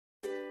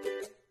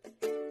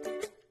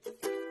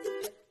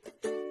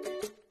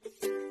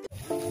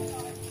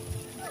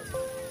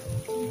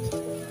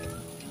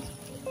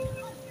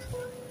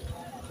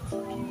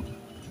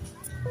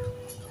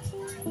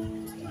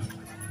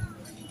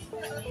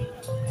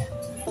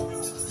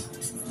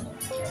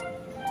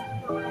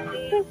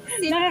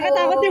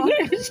Nakakatakot yung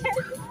crush.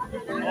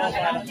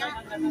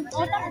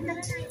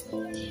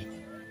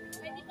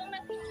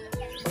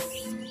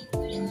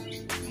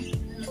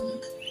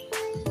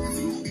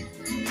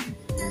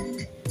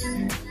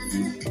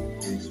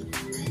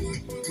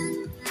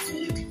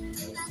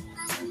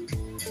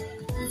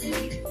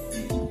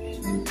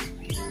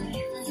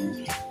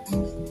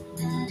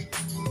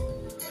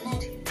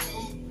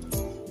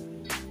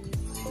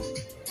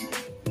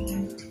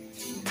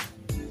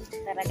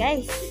 Tara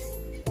guys.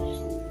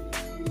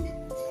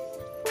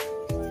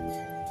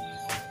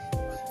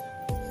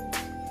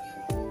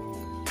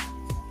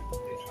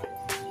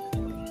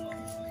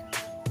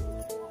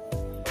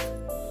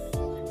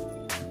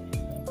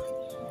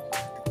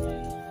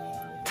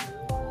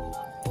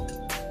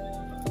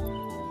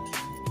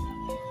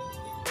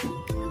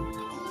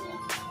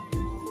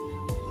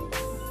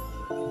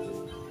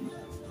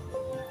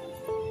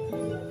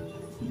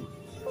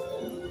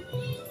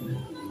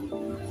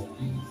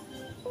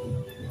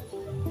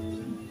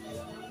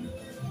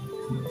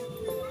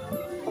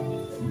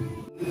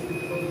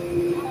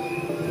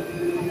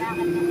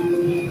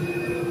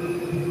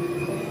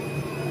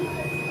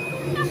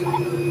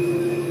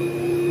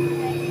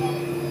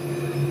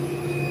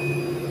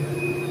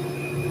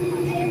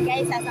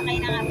 Sasakay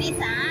na kami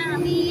sa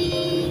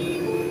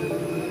aming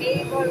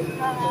cable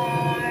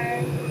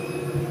car.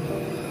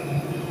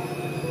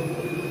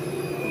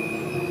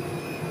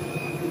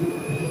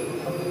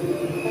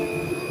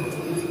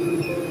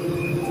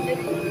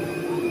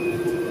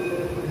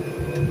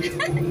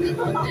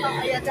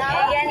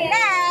 Ayan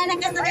na,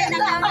 nakasakay na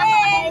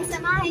kami.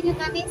 Samahin nyo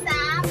kami sa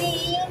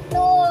aming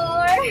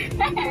tour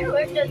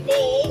for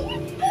today.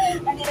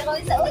 Nandito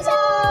kami sa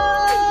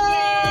usan.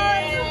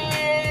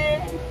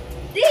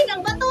 Ding,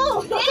 ang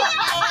bato!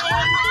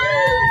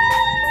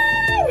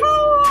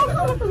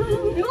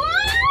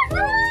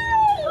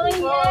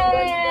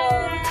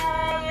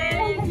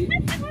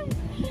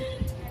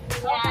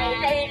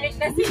 Tahimik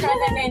na sila,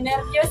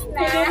 nanenervyos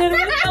na.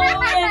 Nanenervyos na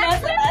kami,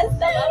 nasa taas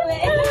na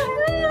kami.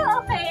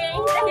 Okay,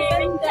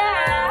 tahimik na.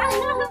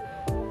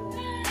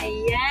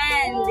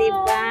 Ayan,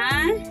 diba?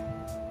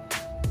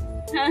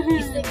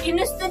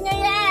 Ginusto nyo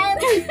yan.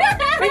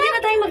 Pwede ba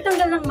tayong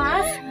magtanggal ng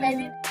mask?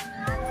 Pwede.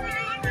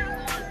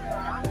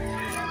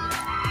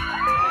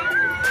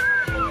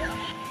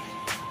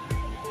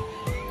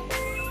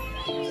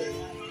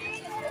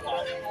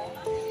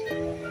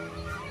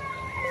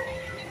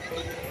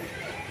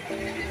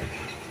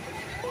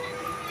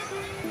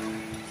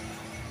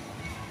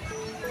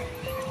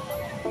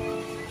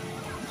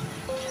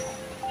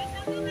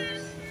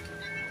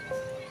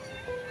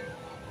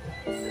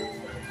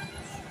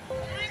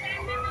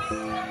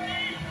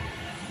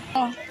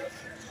 Oh.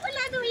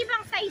 Wala daw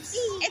ibang size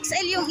eh.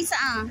 XL yung isa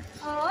ah.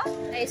 Oh?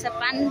 Ay, sa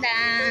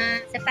panda.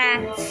 Isa pa.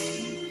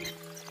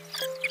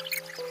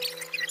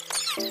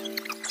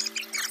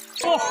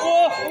 Oh,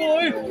 oh,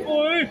 oy,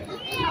 oy.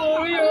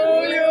 Oy,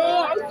 oy,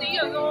 oy. See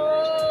you,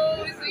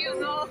 see you.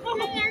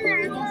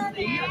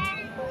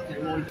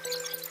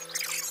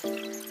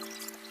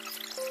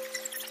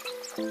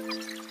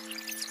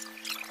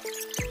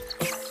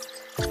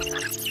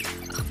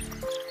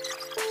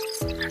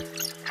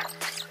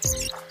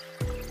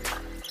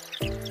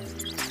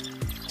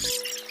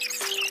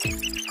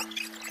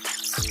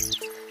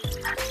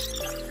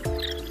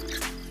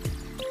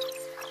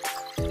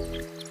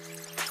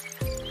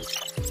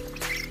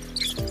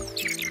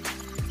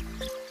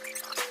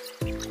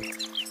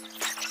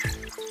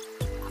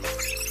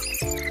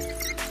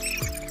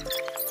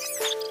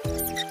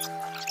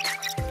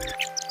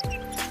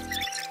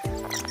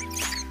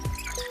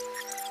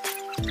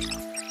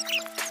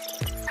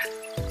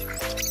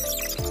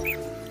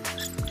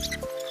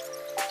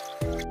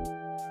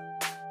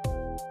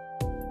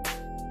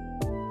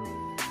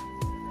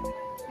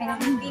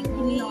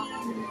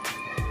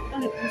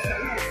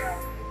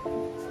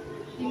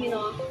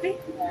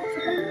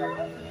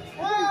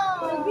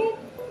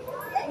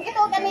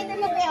 Ito, gamitin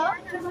mo kayo.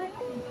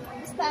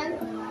 Stand.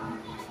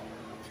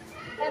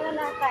 Pero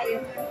na tayo.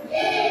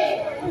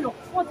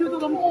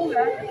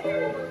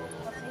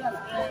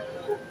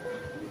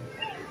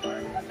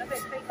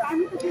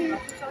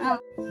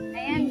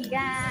 Ayan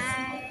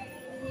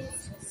guys.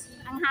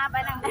 Ang haba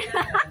ng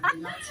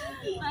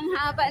ang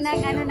haba ng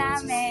ano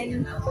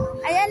namin.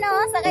 Ayan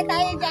o, sakay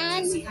tayo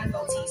dyan.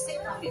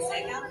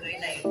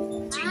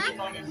 Ha?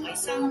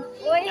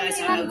 Uy,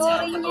 hindi man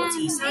boring yan.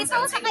 Dito,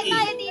 sakay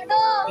tayo dito.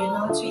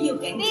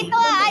 Dito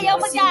ayaw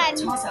ko dyan.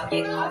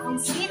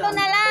 Dito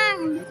na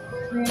lang.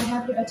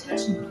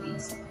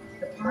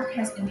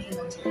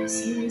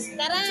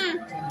 Tara.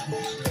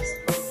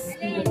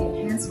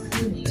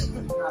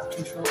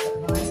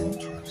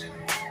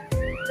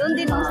 Doon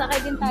din mo, sakay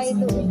din tayo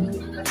doon.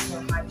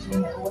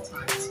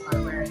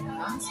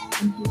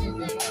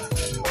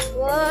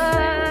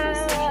 Wow!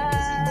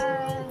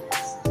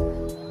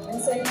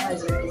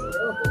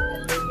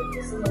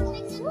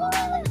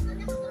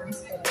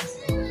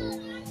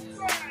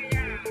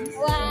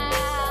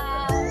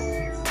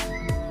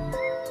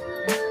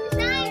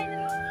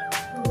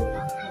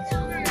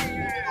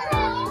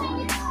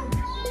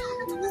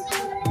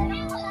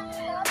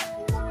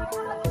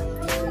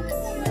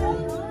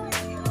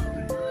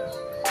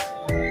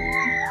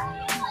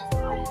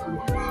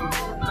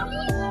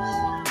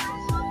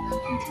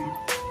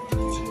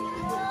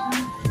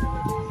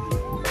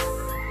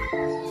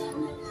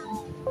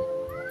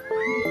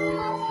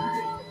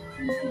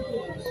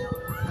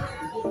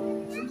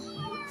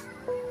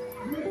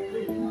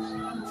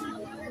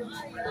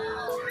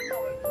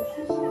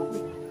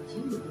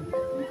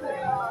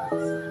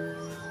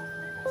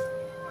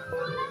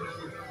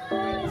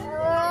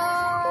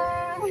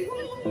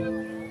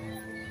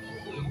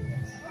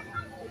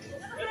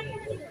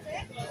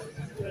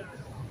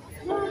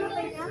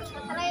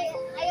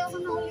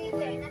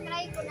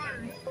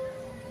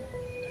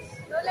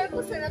 Wala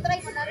ko sa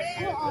na-try mo na rin.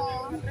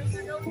 Oo.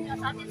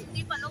 Sa atin,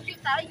 hindi pa login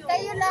tayo.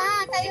 Tayo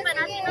lang. Tayo Hindi pa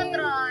natin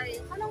na-try.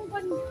 Anong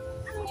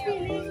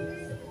feeling?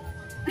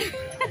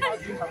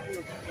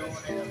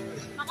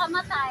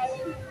 Makamatay.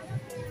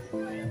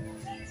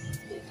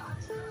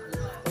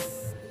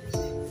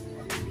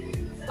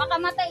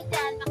 Makamatay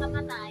dyan,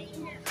 makamatay.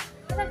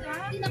 Talaga?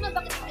 Hindi naman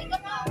bakit ikaw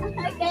pa.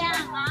 Kaya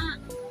nga.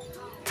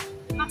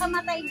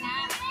 Makamatay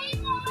nga.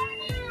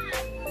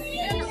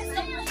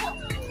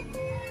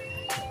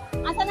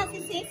 Asa na si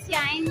Sis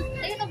yan?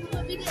 Ayun na,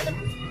 bumabili.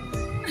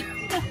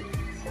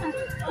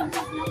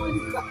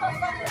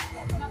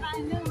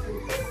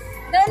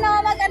 Doon o,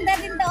 maganda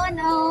din doon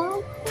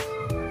o.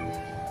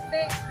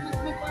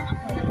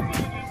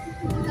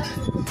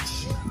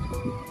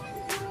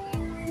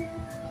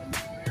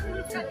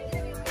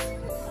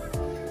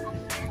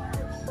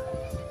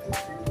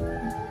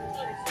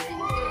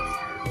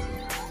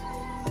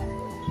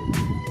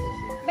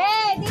 Be,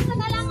 dito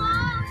na lang o.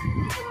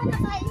 Dito muna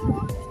tayo.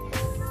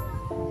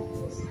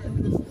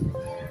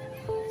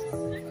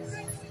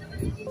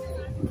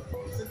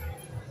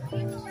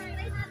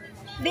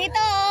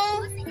 Dito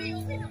oh.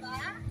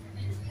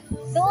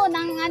 Doon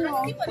ang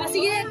ano.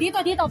 Sige,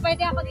 dito.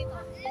 Pwede ako dito.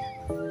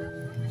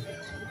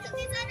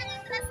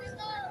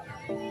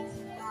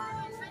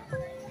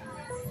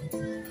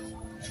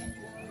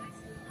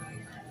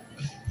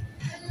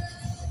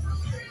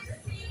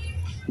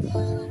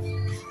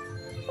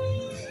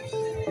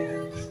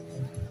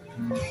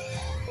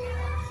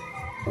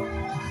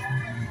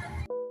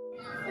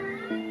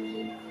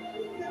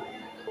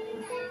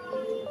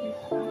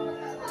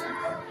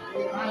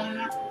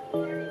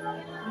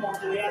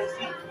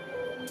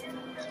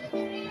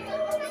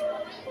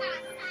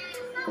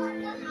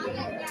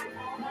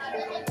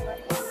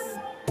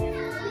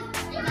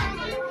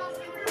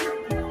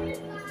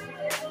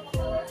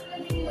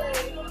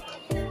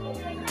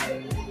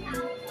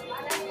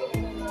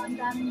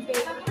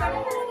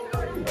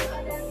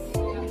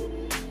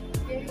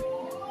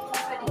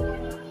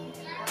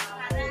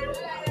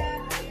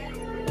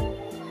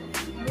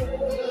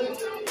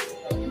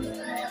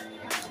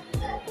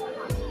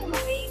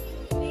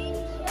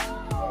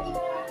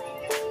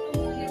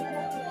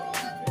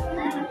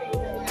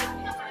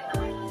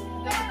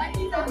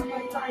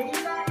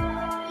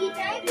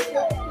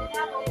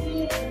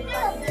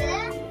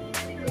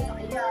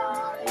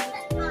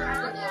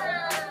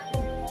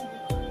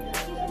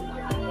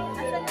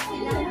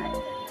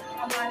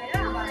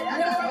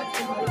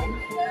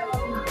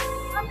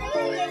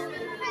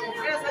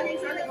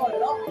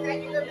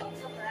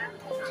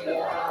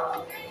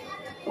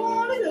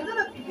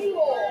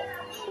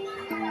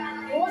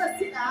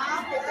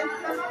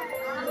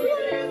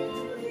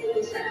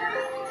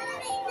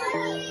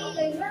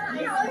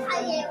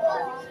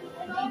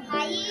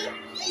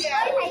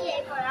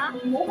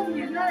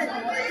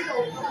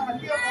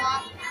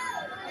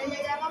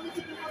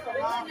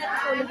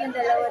 Tulog yung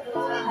dalawa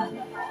doon.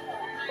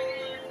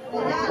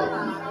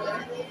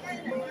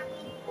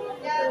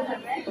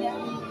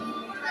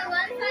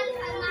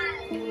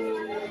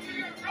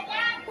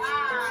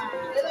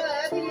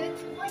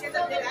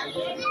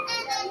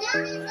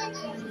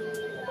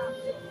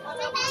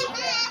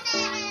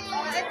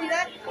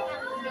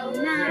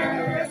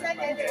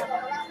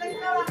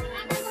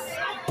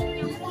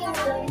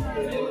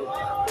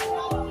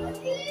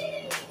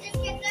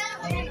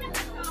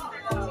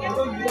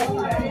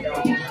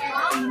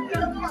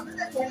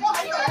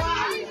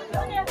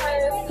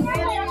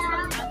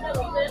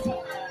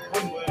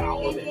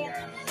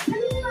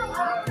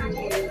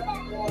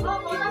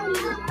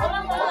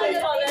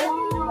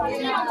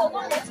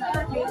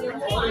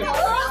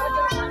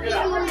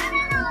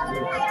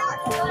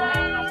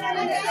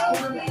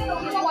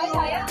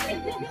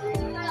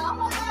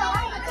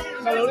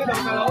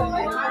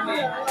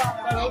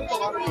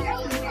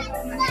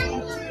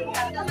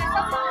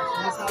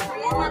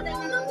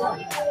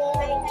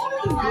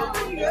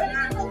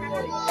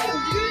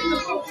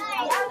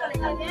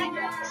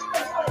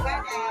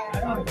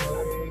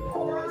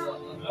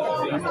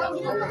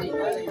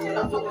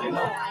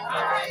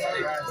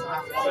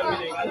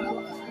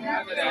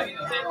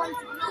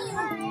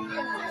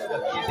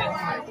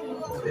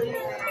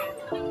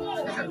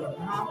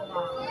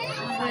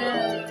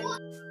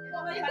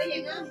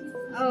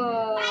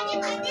 Oh.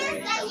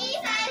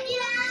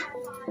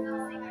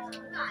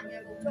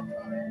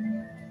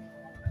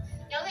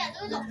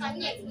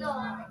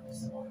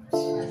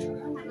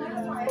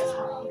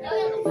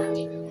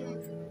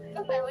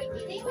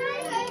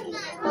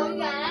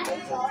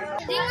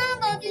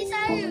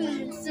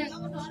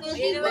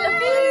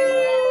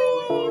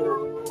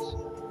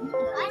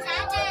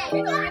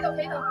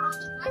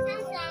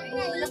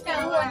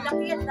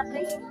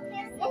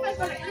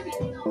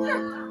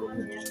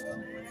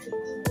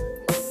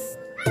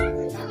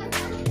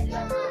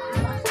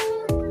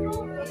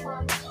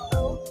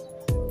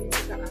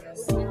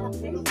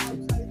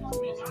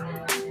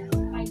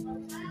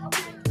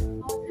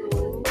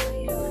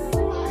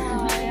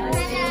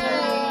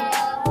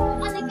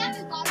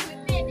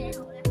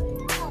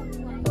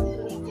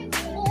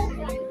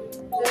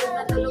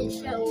 Matulog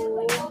siya.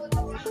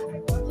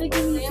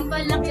 Yung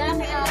balak yan,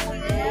 kaya ako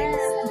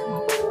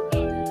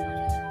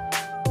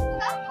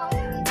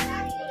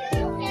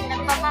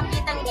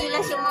Nagpapakitang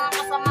gilas yung mga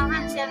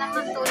kasamahan. Siya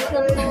naman tulog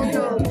ang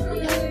tulog.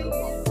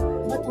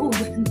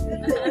 matugan.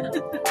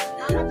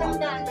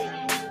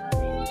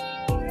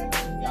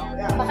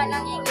 Baka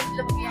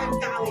nangingitlog yan.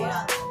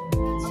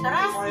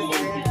 Tara!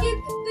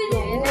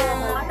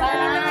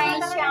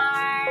 Bye,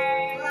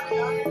 Shark!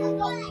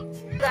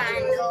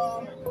 Gano?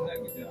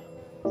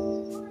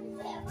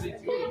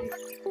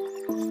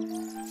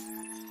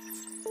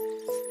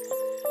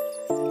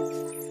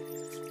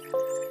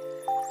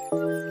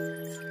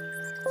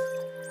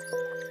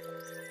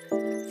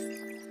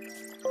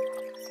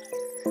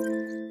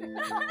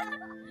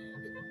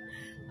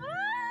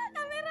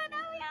 Kamera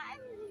daw yan!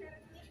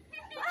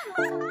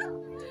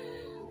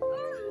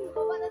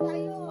 Baba na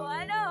tayo.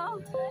 Ano?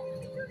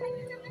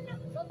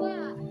 Baba.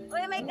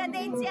 Uy, may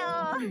kadensya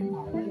oh.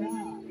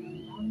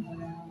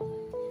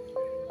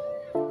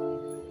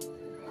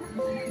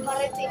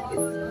 Mariting.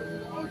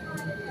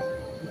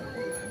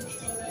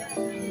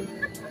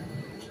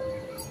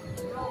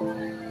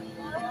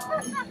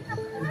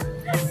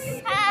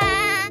 Hi!